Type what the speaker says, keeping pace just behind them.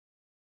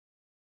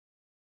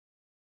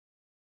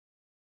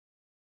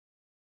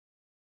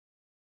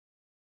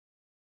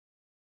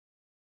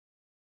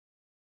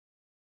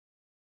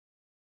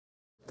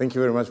Thank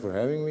you very much for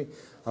having me.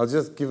 I'll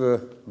just give a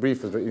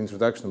brief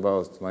introduction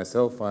about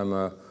myself. I'm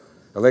an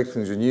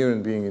electrical engineer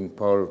and being in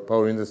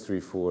power industry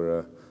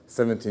for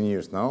 17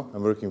 years now.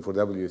 I'm working for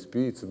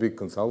WSP. It's a big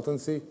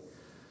consultancy.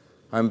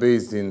 I'm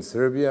based in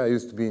Serbia. I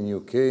used to be in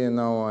UK, and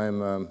now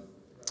I'm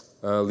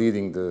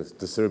leading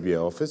the Serbia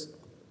office.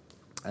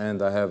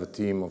 And I have a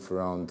team of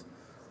around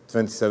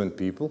 27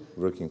 people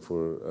working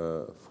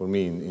for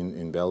me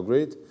in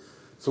Belgrade.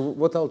 So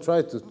what I'll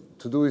try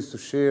to do is to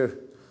share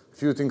a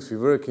few things. We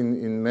work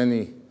in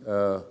many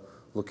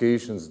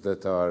locations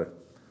that are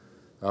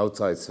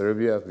outside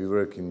Serbia. We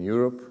work in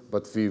Europe,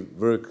 but we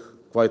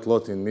work quite a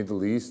lot in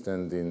Middle East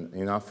and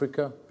in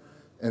Africa.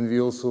 And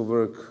we also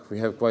we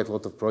have quite a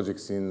lot of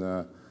projects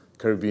in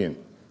Caribbean.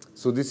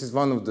 So this is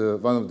one of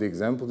the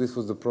examples. This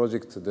was the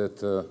project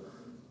that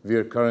we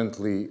are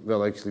currently,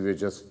 well, actually we're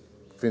just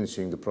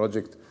finishing the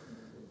project.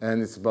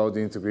 And it's about the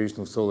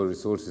integration of solar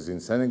resources in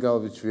Senegal,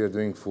 which we are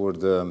doing for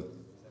the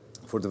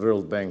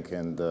World Bank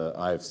and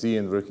IFC,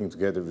 and working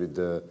together with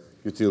the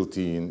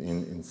utility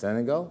in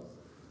Senegal.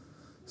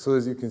 So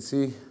as you can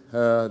see,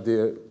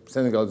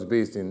 Senegal is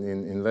based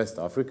in West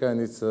Africa,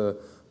 and it's a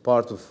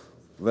part of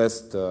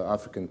West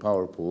African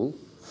Power Pool.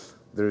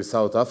 There is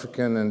South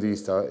African and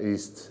East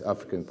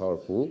African Power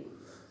Pool.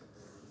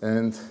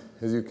 And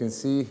as you can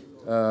see,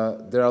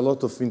 there are a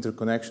lot of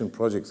interconnection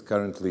projects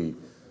currently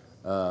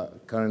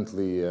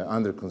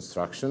under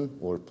construction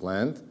or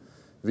planned,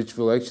 which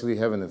will actually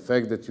have an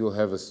effect that you'll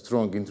have a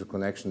strong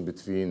interconnection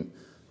between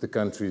the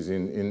countries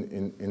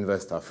in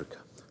West Africa.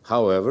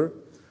 However,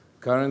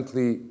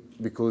 currently,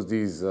 because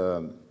these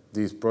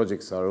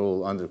projects are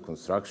all under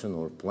construction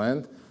or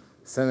planned,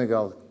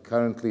 Senegal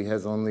currently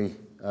has only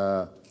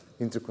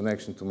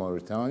interconnection to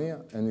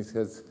Mauritania, and it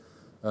has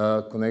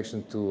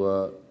connection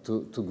to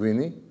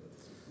Guinea.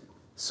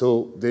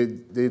 So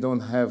they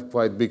don't have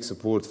quite big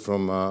support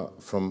from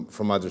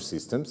other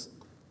systems.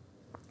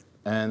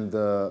 And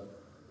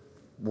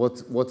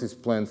what is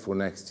planned for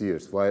next year?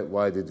 Why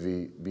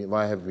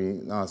have we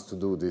been asked to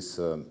do this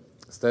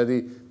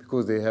study?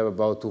 Because they have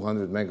about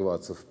 200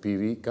 megawatts of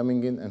PV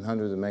coming in and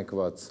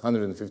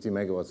 150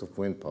 megawatts of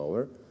wind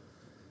power.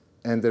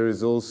 And there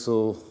is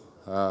also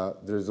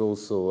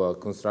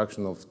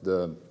construction of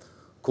the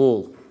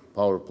coal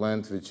power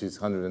plant, which is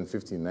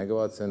 115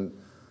 megawatts, and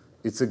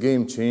it's a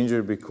game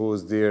changer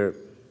because their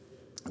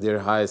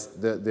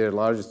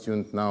largest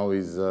unit now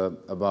is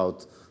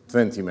about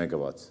 20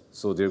 megawatts.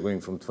 So they're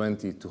going from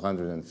 20 to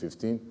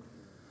 115,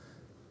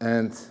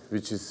 and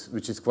which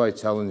is quite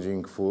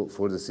challenging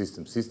for the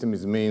system. System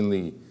is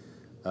mainly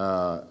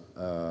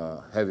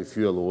heavy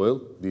fuel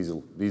oil,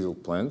 diesel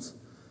plants,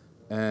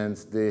 and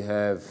they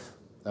have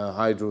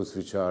hydros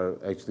which are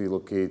actually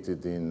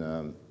located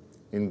in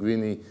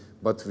Guinea,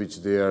 but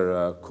which they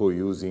are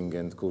co-using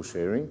and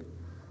co-sharing.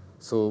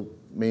 So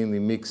mainly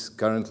mix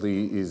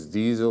currently is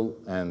diesel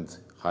and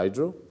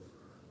hydro,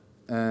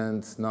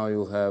 and now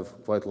you'll have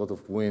quite a lot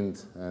of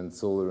wind and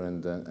solar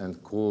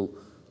and coal,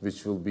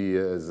 which will be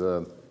as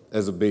a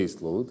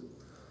base load.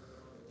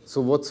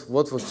 So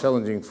what was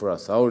challenging for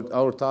us?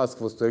 Our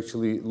task was to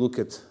actually look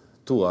at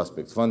two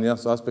aspects. One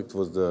aspect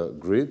was the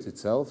grid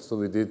itself, so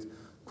we did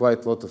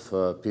quite a lot of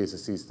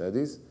PSSC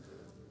studies,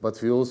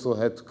 but we also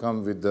had to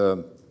come with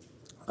the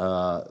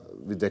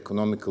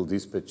economical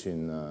dispatch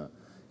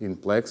in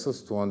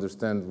Plexus to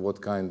understand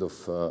what kind of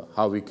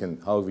how we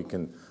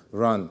can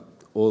run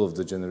all of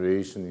the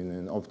generation in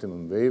an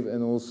optimum way,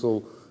 and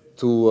also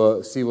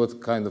to see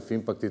what kind of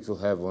impact it will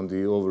have on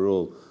the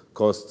overall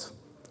cost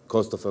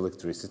of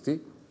electricity.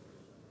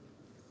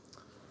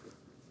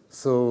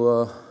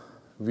 So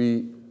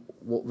we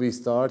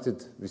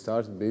started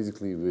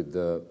basically with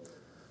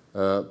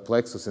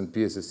Plexus and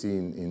PSSC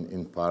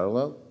in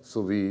parallel.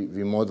 So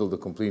we modeled the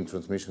complete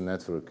transmission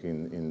network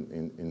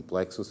in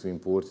Plexus. We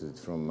imported it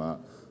from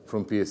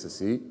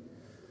PSSC.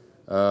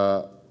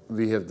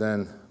 We have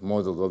then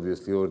modeled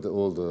obviously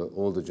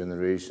all the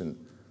generation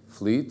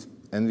fleet,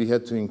 and we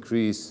had to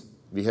increase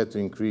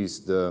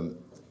the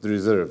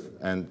reserve.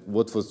 And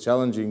what was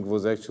challenging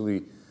was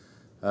actually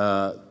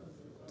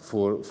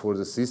for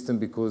the system,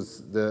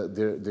 because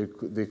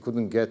they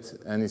couldn't get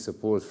any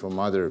support from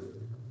other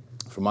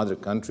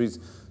countries.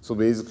 So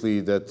basically,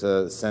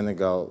 that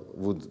Senegal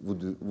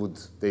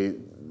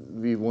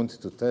we wanted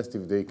to test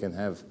if they can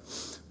have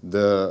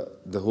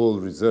the whole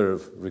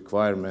reserve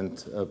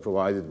requirement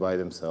provided by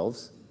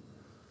themselves.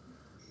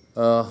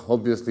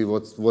 Obviously,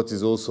 what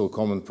is also a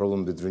common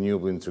problem with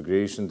renewable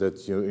integration,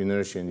 that your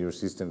inertia in your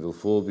system will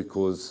fall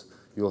because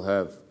you'll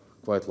have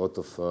quite a lot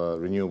of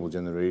renewable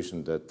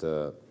generation that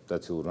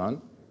will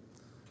run.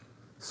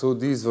 So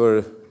these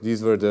were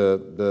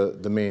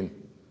the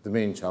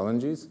main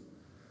challenges.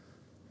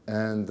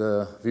 And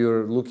we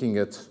were looking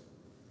at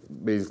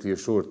basically a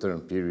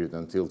short-term period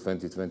until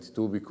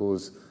 2022,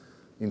 because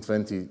in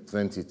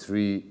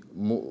 2023,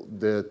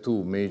 the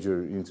two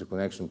major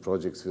interconnection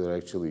projects will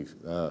actually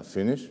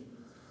finish.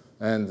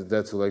 And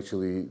that will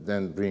actually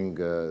then bring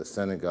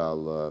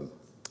Senegal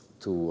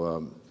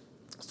to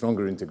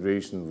stronger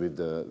integration with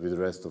the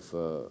rest of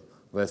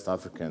West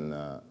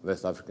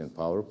African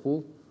power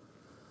pool.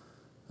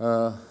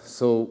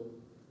 So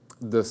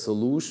the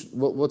solution,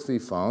 what we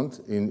found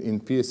in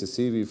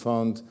PSSC, we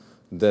found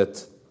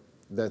that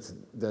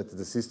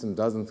the system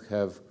doesn't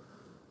have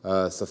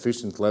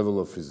sufficient level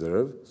of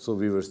reserve. So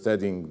we were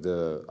studying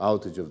the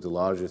outage of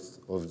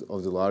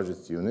the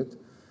largest unit,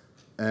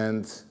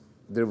 and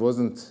there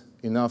wasn't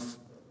enough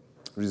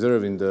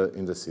reserve in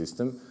the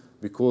system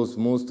because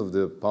most of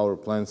the power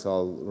plants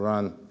are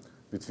run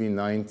between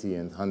 90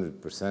 and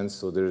 100%.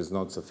 So there is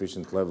not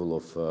sufficient level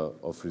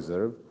of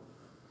reserve.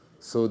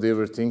 So they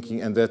were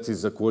thinking, and that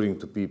is according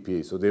to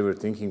PPA. So they were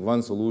thinking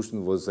one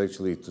solution was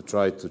actually to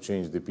try to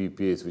change the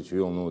PPAs, which we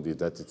all know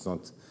that it's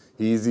not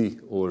easy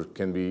or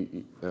can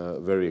be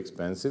very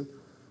expensive,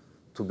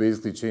 to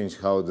basically change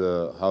how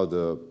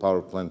the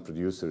power plant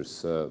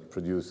producers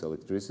produce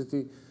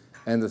electricity.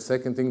 And the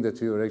second thing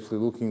that we were actually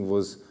looking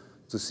was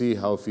to see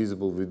how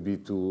feasible would be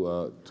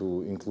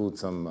to include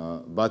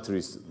some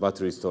battery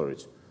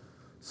storage.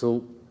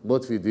 So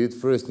what we did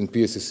first in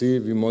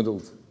PSSC, we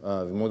modeled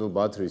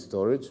battery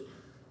storage,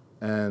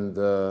 and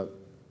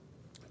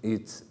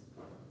it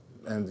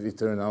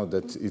turned out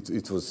that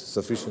it was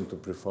sufficient to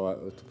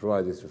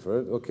provide this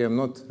referred. Okay, I'm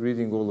not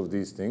reading all of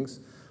these things,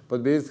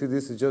 but basically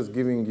this is just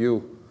giving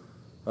you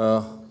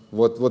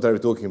what are we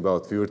talking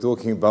about? We were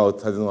talking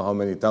about I don't know how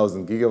many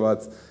thousand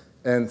gigawatts,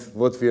 and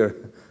what we are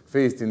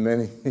faced in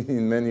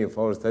many of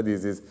our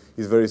studies is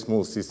very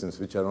small systems,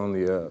 which are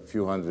only a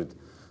few hundred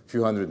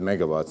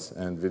megawatts,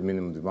 and with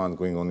minimum demand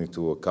going only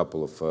to a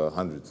couple of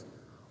hundreds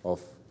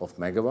of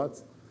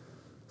megawatts.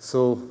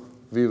 So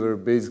we were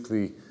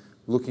basically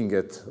looking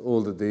at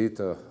all the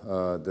data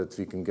that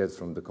we can get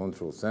from the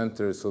control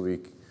center. So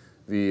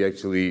we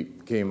actually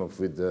came up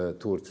with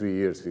 2 or 3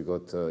 years. We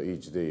got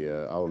each day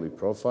hourly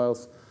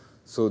profiles.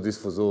 So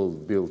this was all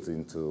built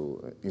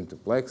into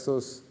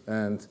Plexos,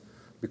 and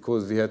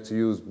because we had to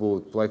use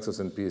both Plexos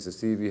and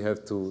PSSC, we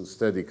have to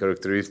study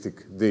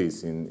characteristic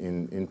days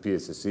in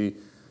PSSC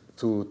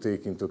to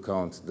take into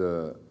account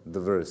the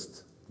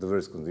worst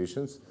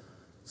conditions.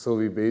 So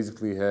we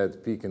basically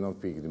had peak and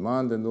off-peak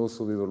demand, and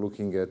also we were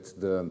looking at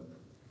the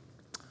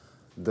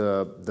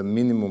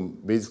minimum,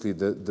 basically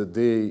the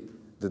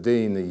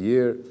day in a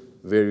year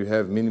where you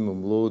have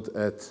minimum load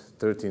at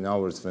 13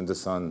 hours when the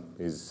sun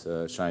is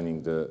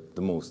shining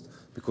the most,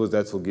 because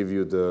that will give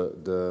you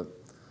the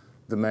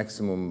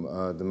maximum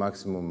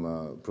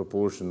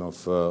proportion of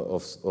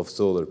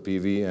solar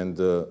PV and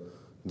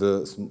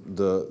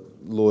the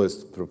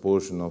lowest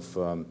proportion of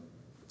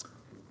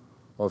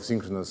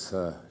synchronous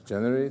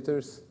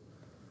generators.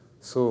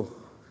 So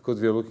because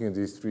we are looking at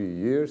these 3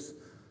 years,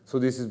 so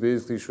this is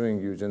basically showing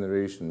you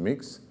generation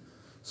mix.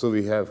 So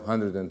we have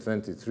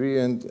 123,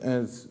 and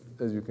as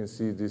you can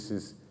see, this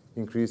is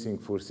increasing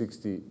for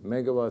 60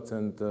 megawatts,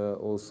 and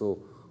also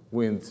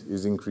wind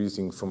is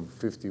increasing from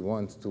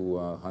 51 to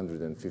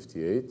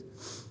 158.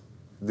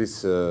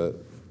 This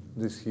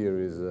here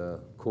is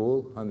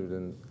coal,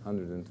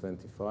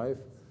 125.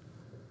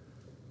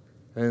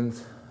 And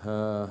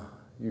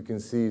you can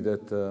see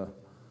that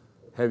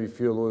heavy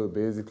fuel oil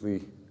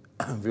basically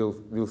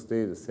will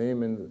stay the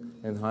same,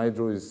 and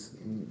hydro is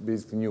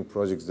basically new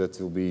projects that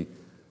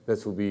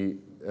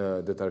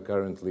are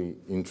currently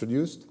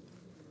introduced.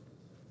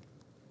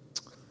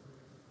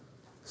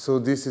 So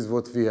this is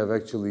what we have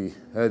actually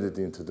added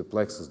into the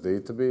Plexos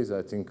database.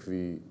 I think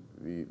we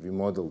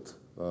modeled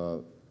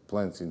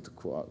plants into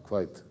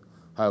quite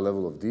high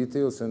level of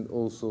details, and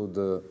also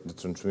the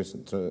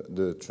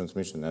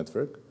transmission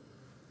network.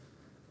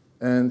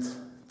 And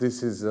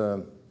this is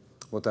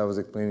what I was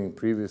explaining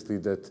previously,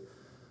 that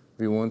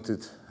we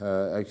wanted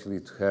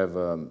actually to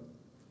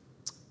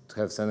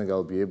have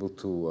Senegal be able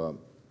to,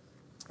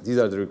 these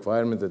are the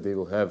requirements that they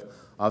will have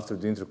after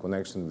the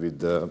interconnection with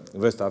the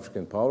West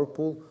African power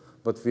pool,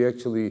 but we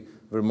actually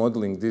were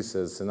modeling this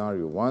as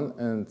scenario 1,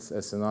 and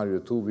as scenario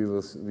 2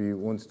 we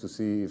wanted to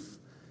see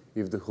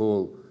if the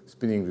whole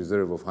spinning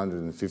reserve of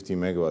 150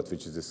 megawatts,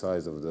 which is the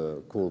size of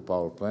the coal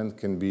power plant,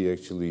 can be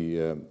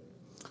actually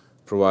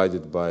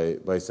provided by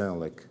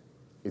Sengal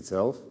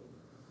itself.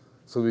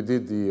 So we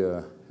did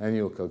the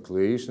annual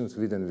calculations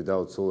with and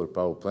without solar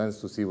power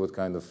plants to see what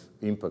kind of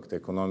impact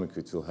economic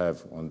it will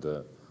have on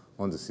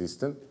the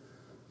system.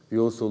 We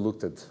also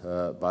looked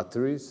at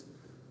batteries.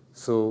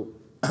 So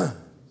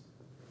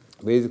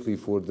basically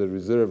for the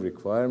reserve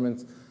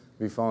requirements,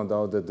 we found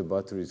out that the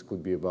batteries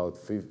could be about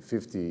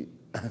 50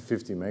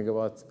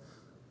 megawatts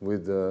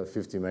with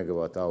 50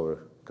 megawatt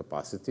hour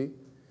capacity.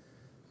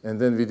 And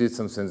then we did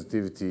some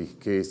sensitivity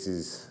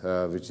cases,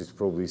 which is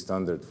probably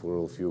standard for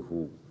all of you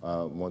who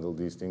model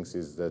these things,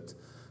 is that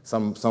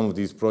some of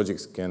these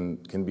projects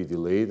can be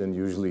delayed, and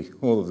usually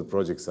all of the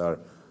projects are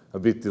a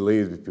bit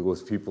delayed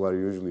because people are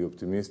usually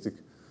optimistic.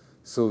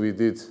 So we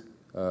did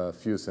a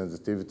few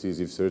sensitivities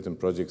if certain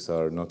projects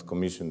are not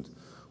commissioned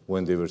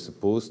when they were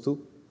supposed to.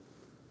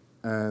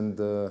 And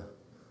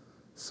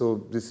so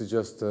this is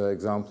just an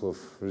example of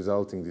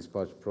resulting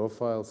dispatch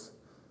profiles.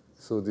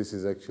 So this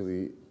is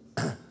actually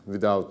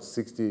without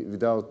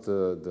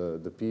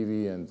the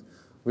PV and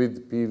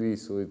with PV,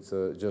 so it's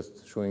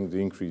just showing the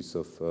increase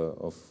of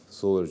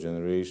solar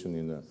generation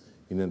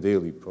in a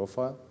daily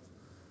profile.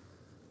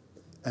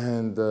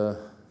 And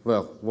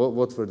well,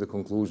 what were the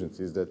conclusions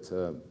is that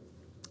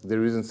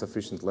there isn't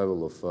sufficient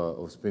level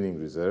of spinning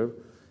reserve,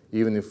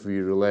 even if we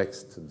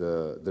relaxed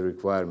the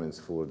requirements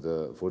for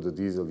the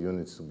diesel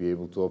units to be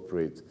able to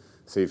operate,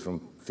 say, from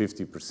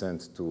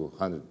 50% to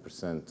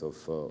 100%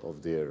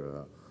 of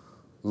their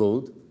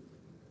load.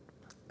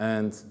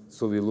 And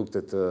so we looked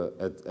at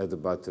the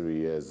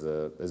battery as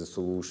a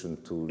solution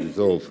to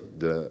resolve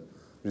the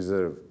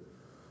reserve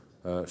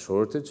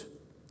shortage.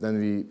 Then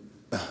we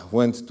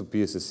went to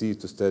PSSC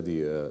to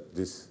study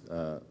this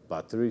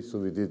battery. So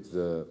we did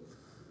the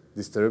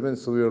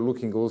disturbance. So we are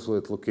looking also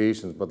at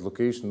locations, but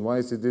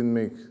location-wise, it didn't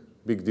make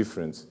big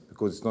difference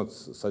because it's not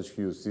such a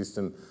huge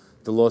system.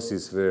 The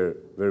losses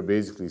were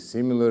basically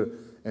similar,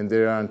 and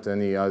there aren't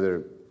any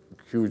other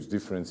huge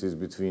differences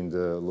between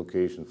the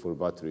location for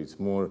battery. It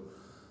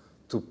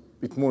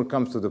more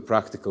comes to the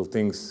practical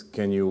things.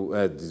 Can you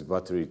add this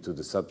battery to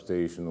the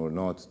substation or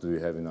not? Do you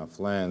have enough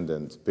land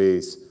and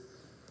space?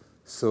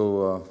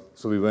 So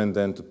we went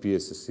then to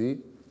PSSC,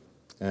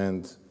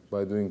 and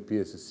by doing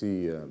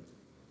PSSC,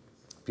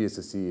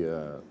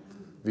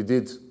 we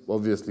did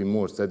obviously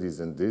more studies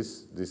than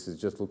this. This is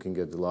just looking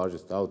at the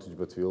largest outage,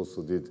 but we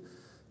also did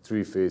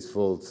three-phase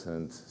faults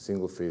and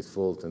single-phase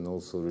fault, and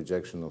also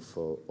rejection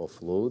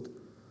of load.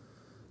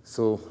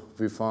 So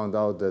we found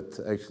out that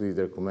actually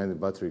the recommended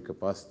battery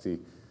capacity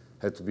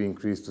had to be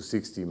increased to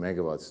 60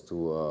 megawatts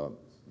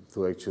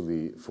to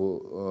actually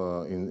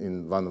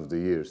in one of the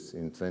years,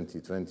 in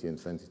 2020 and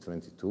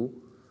 2022.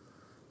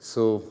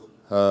 So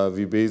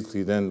we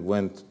basically then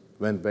went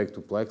back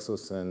to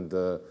Plexus and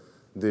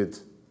did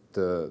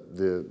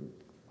the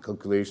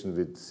calculation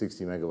with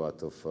 60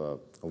 megawatt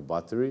of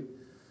battery.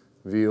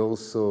 We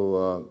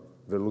also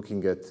were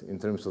looking at, in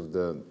terms of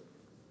the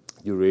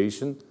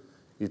duration,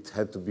 it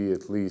had to be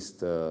at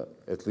least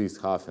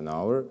half an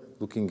hour.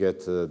 Looking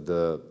at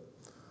the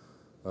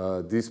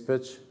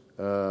dispatch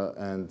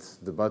and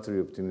the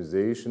battery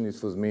optimization,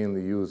 it was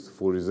mainly used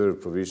for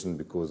reserve provision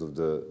because of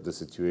the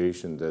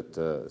situation that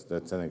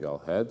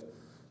Sengal had.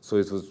 So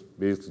it was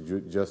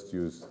basically just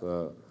used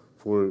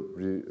for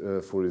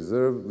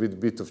reserve with a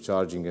bit of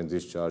charging and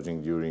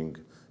discharging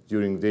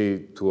during day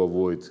to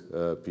avoid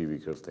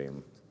PV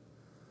curtailment.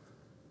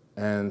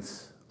 And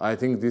I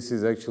think this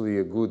is actually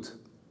a good.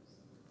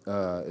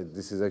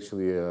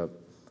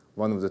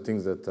 One of the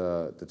things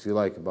that we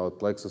like about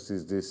Plexus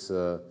is this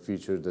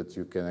feature that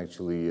you can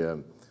actually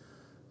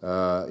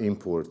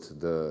import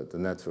the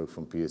network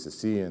from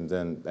PSSC and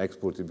then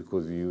export it,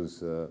 because we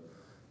use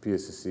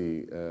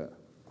PSSC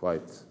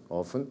quite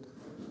often.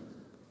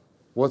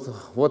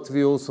 What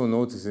we also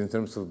noticed in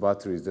terms of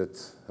batteries, that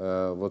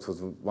what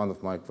was one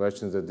of my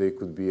questions, that they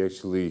could be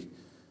actually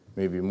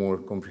maybe more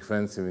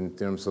comprehensive in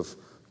terms of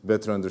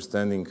better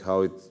understanding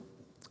how it,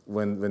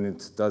 when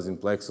it does in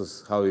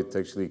Plexus, how it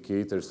actually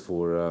caters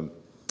for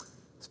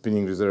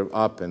spinning reserve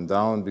up and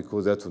down,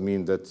 because that would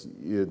mean that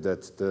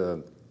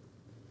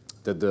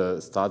the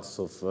status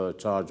of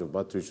charge of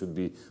battery should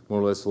be more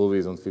or less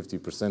always on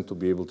 50% to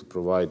be able to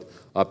provide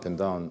up and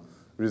down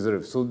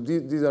reserve. So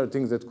these are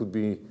things that could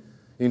be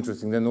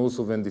interesting. Then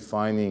also when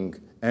defining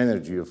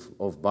energy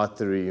of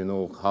battery, you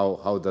know,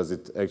 how does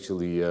it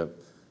actually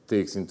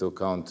takes into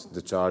account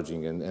the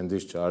charging and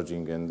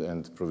discharging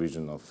and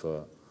provision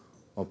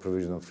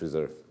of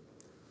reserve.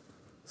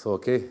 So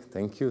okay,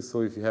 thank you.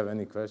 So if you have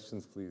any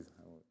questions, please.